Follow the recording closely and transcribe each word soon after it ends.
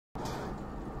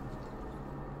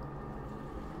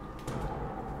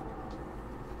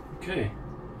Okay.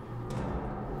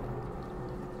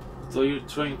 What are you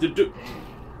trying to do?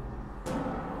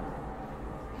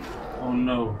 Oh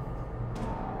no.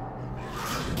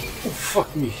 Oh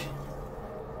fuck me.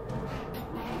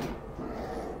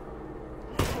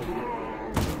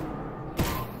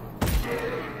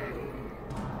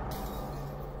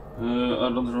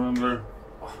 I don't remember.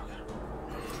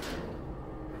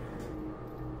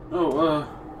 Oh,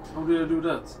 how did I do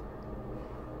that?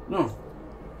 No.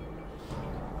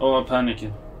 Oh, I'm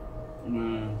panicking.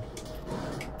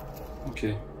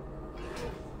 Okay.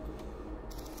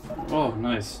 Oh,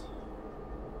 nice.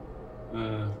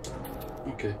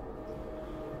 Okay.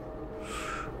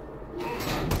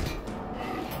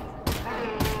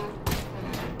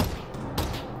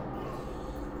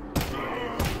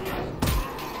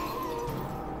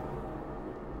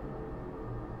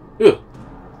 Yeah.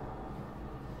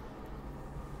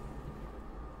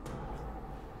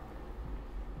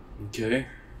 Okay.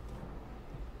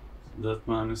 That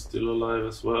man is still alive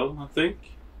as well, I think.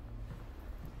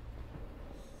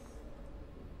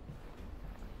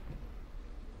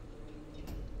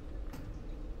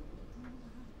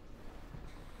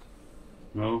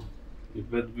 No. You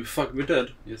better be fuck me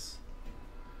dead. Yes.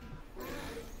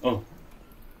 Oh.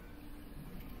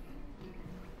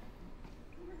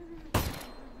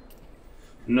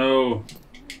 No.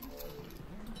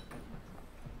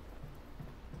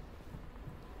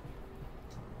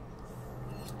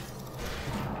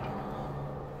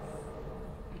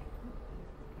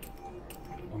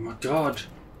 Oh my god.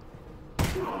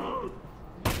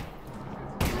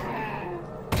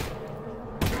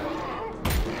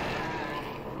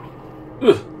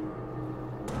 Ugh.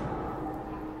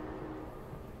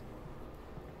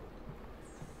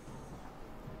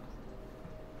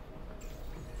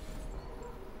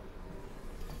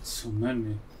 So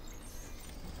many.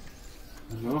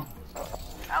 Hello?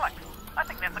 Alyx, I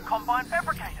think that's a combine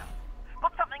fabricator.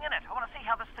 Put something in it. I want to see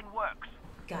how this thing works.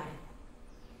 Got it.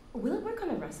 Will it work on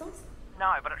the Russells?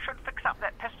 No, but it should fix up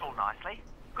that pistol nicely.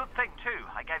 Good thing, too.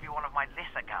 I gave you one of my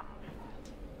lesser guns.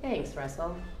 Thanks,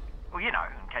 Russell. Well, you know,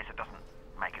 in case it doesn't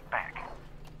make it back.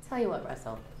 Tell you what,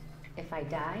 Russell. If I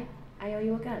die, I owe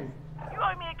you a gun. You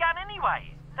owe me a gun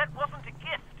anyway. That wasn't a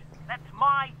gift. That's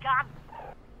my gun.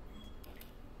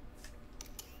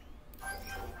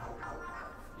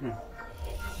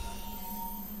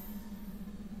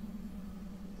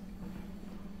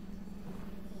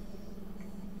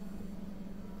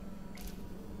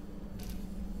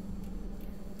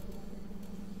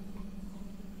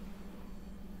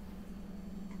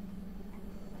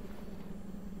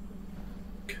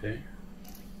 Okay.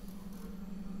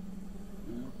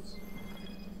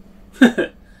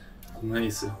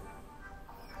 Amazing.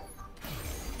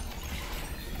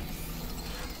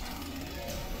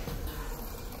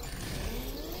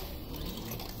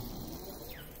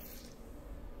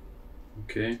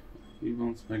 Okay, he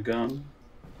wants my gun.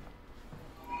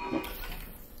 Oh.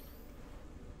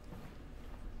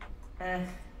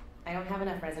 I don't have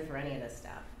enough resin for any of this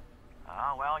stuff.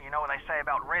 Oh, well, you know what they say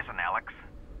about resin, Alyx.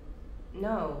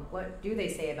 No, what do they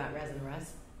say about resin,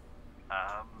 Russ?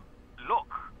 Look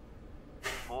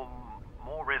for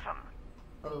more resin.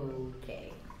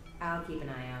 Okay, I'll keep an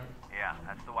eye out. Yeah,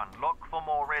 that's the one. Look for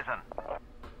more resin.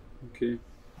 Okay.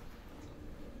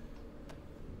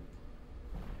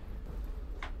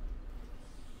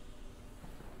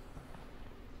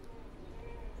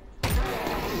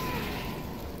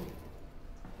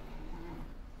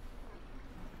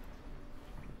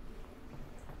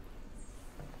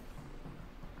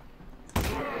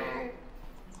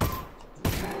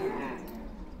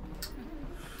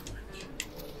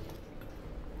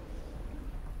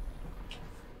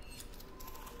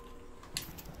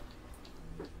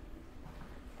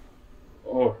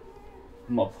 Oh,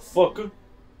 motherfucker.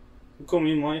 You come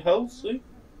in my house, eh?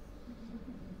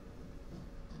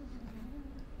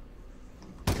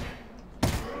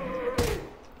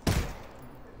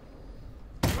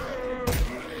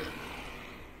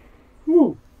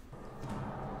 Woo.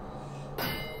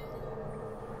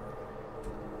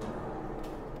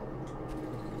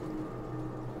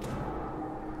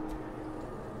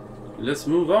 Let's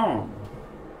move on.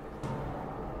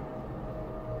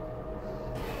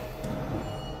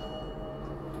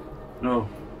 No,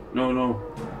 no, no,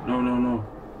 no, no, no.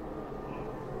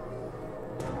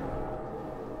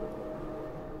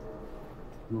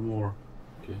 No more.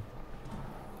 Okay.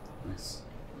 Nice.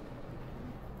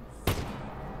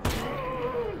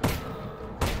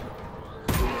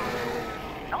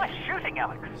 Nice shooting,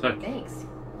 Alyx. Tack. Thanks.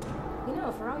 You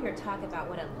know, for all your talk about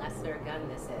what a lesser gun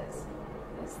this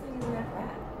thing isn't that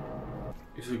bad.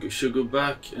 If we should go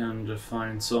back and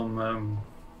find some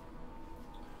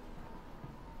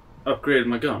upgrade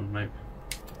my gun, maybe.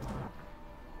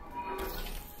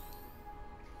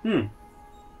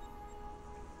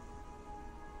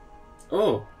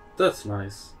 Oh, that's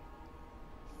nice.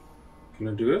 Can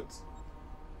I do it?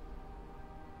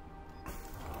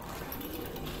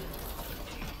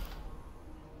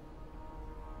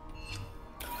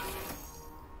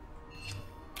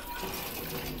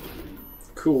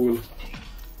 Cool.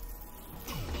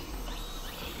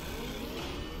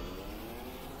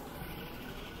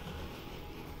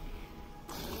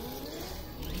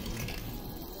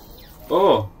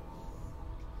 Oh!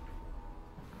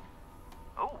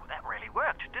 Oh, that really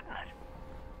worked, didn't it?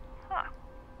 Huh.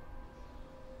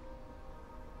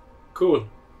 Cool.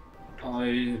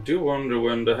 I do wonder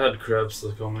when the head crabs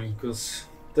are coming, because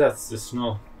that's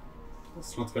not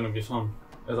gonna be fun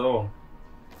at all.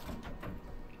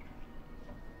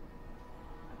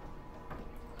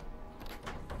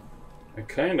 I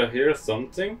kinda hear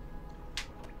something.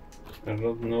 I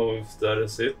don't know if that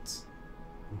is it.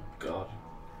 Oh my god.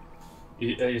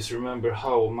 I just remember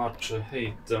how much I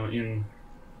hate them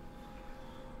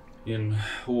in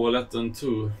Hålet and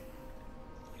 2.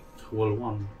 Hole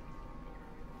 1.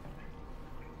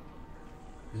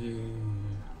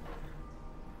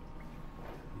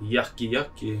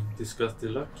 Yucky,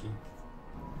 disgusting lucky.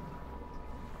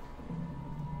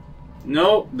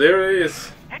 No, there it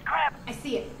is. Head crab! I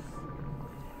see it.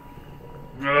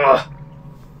 Ugh.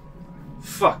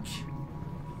 Fuck.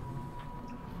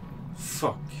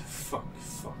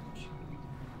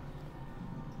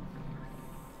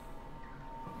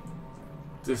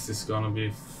 This is gonna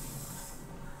be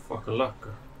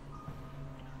fuck-a-lacka.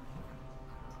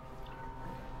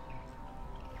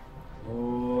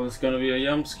 Oh, it's gonna be a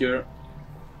jump scare.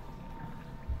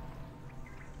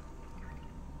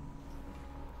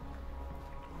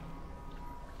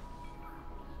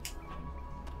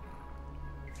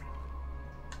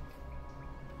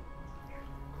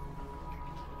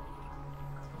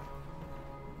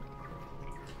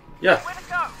 Yeah. Where to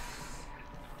go?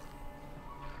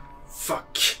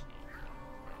 Fuck.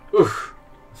 Ugh.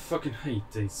 I fucking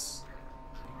hate this.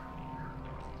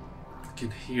 I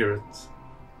can hear it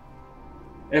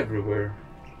everywhere.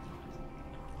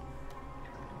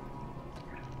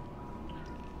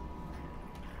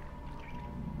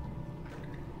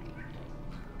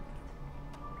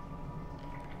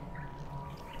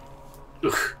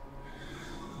 Ugh.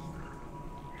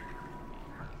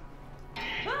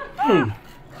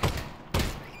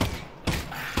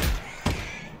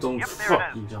 Don't Yep, there it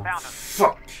fucking is. jump. Found it.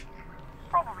 Fuck.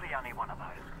 Probably only one of those.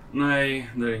 Nej,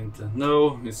 det är inte.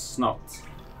 No, it's not.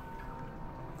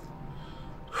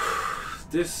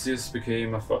 This just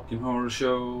became a fucking horror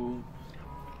show.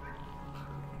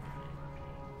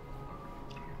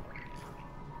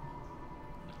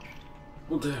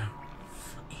 Oh, there.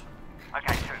 Fuck.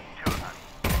 Okay, two of them.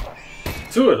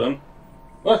 2 of them?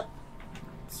 What?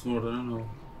 It's more than I know.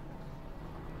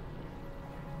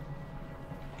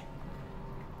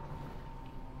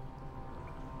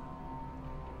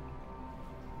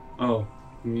 Oh,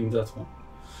 you mean that one?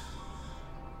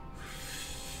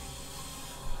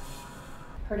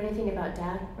 Heard anything about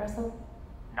Dad, Russell?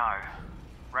 No.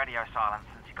 Radio silence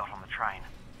since he got on the train.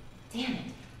 Damn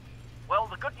it. Well,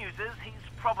 the good news is he's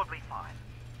probably fine.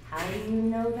 How do you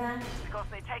know that? Because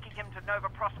they're taking him to Nova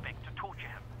Prospect to torture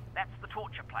him. That's the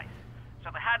torture place. So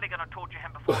they're hardly going to torture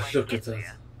him before Oh, they look get at that.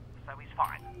 there. So he's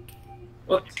fine.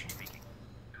 What? Logically speaking.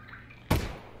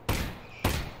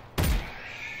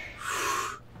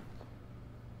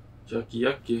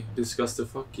 Yucky, disgusting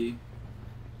fucky.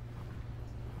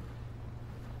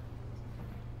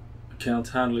 I can't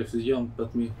handle if they jump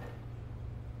at me.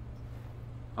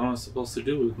 How am I supposed to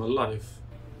do with my life?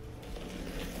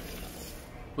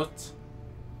 What?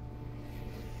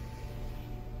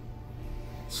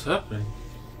 What's happening?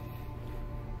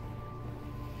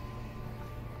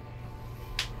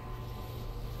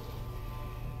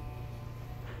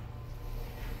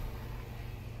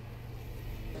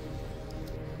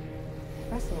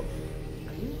 Russell,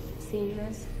 are you seeing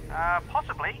this?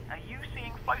 Possibly. Are you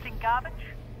seeing floating garbage?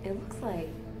 It looks like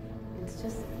it's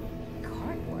just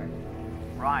cardboard.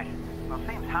 Right. Well,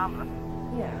 seems harmless.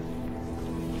 Yeah.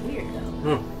 Weird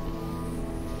though. Oh.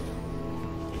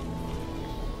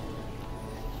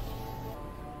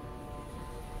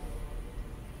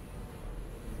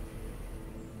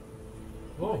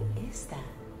 Oh, What is that?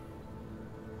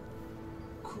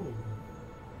 cool.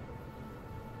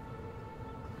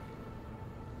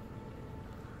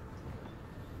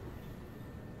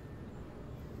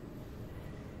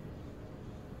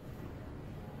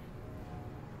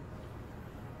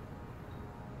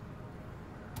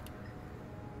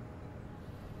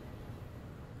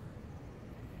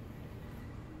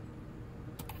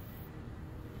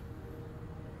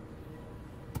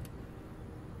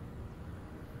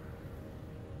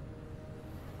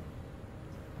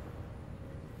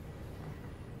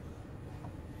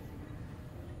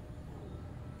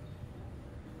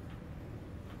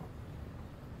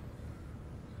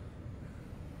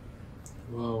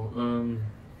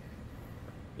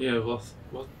 Yeah, what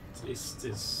is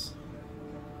this?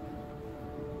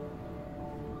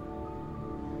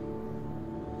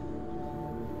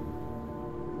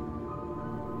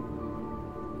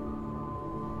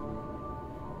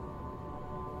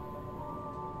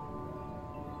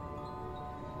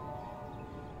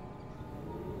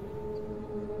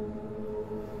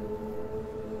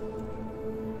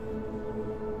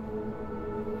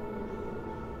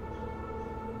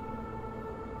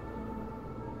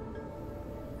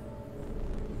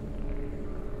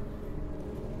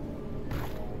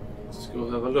 Let's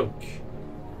go have a look.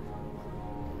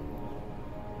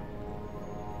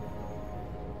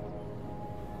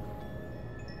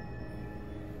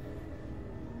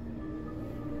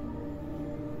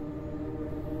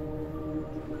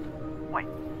 Wait,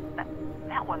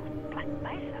 that one's Black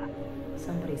Mesa.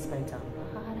 Somebody spent a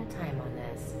lot of time on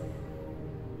this.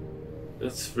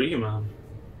 That's free, man.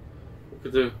 Look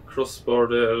at the crossbar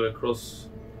there, the cross,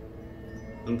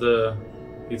 and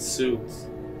his suit.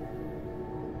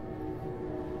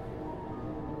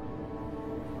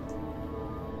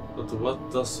 But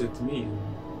what does it mean?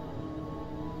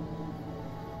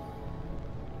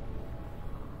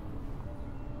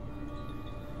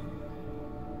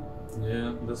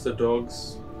 Yeah, that's the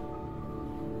dogs.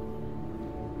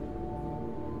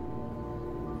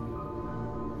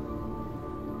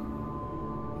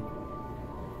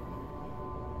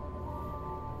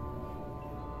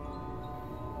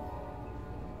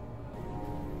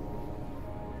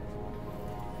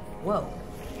 Whoa.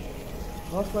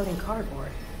 More floating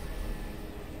cardboard.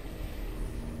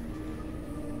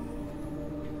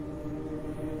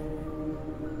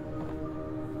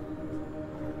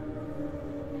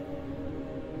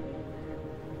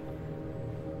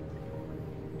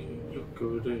 Okay, look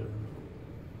over there.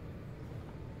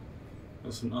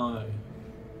 There's an eye.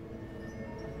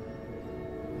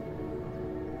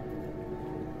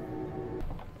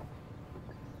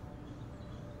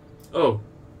 Oh.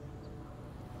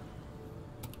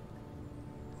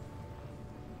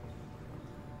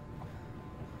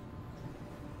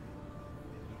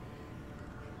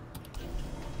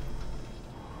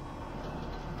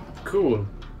 Cool.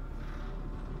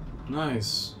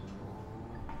 Nice.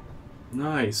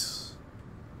 Nice.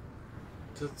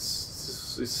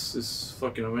 It's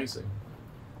fucking amazing.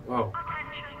 Wow.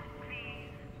 Attention,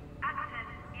 please. Access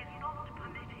is not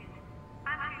permitted.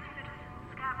 Anti-citizen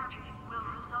scavenging will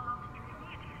result in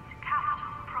immediate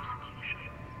capital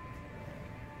prosecution.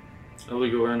 I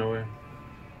will go anyway.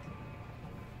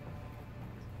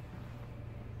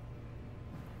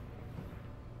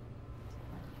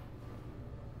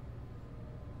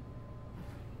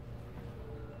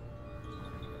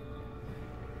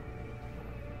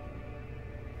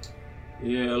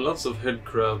 Yeah, lots of head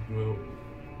crab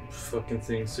fucking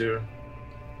things here.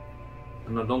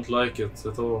 And I don't like it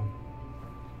at all.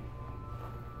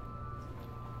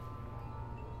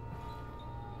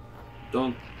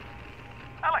 Don't.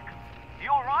 Alyx, you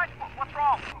alright? What's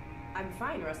wrong? I'm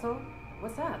fine, Russell.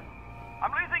 What's up?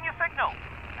 I'm losing your signal.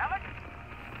 Alyx?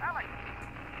 Alyx?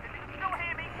 If you can still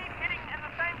hear me, keep heading in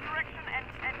the same direction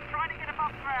and try to get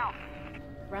above ground.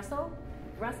 Russell?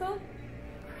 Russell?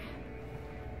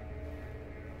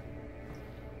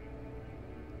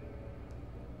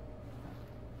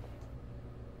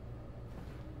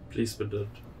 Please be dead.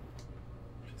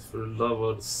 Please, for the love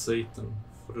of Satan.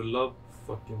 For the love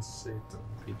of fucking Satan,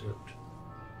 be dead.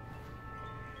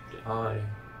 The eye.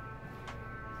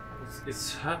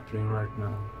 It's happening right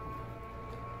now.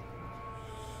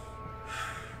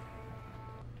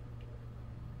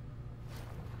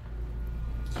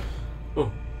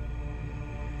 Oh.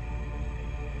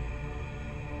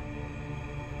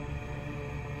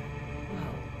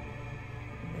 Whoa.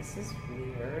 This is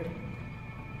weird.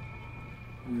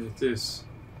 It is.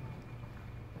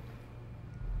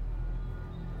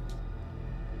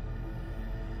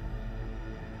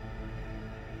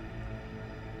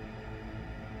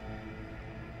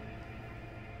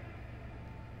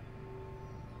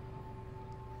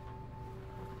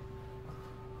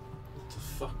 What the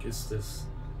fuck is this?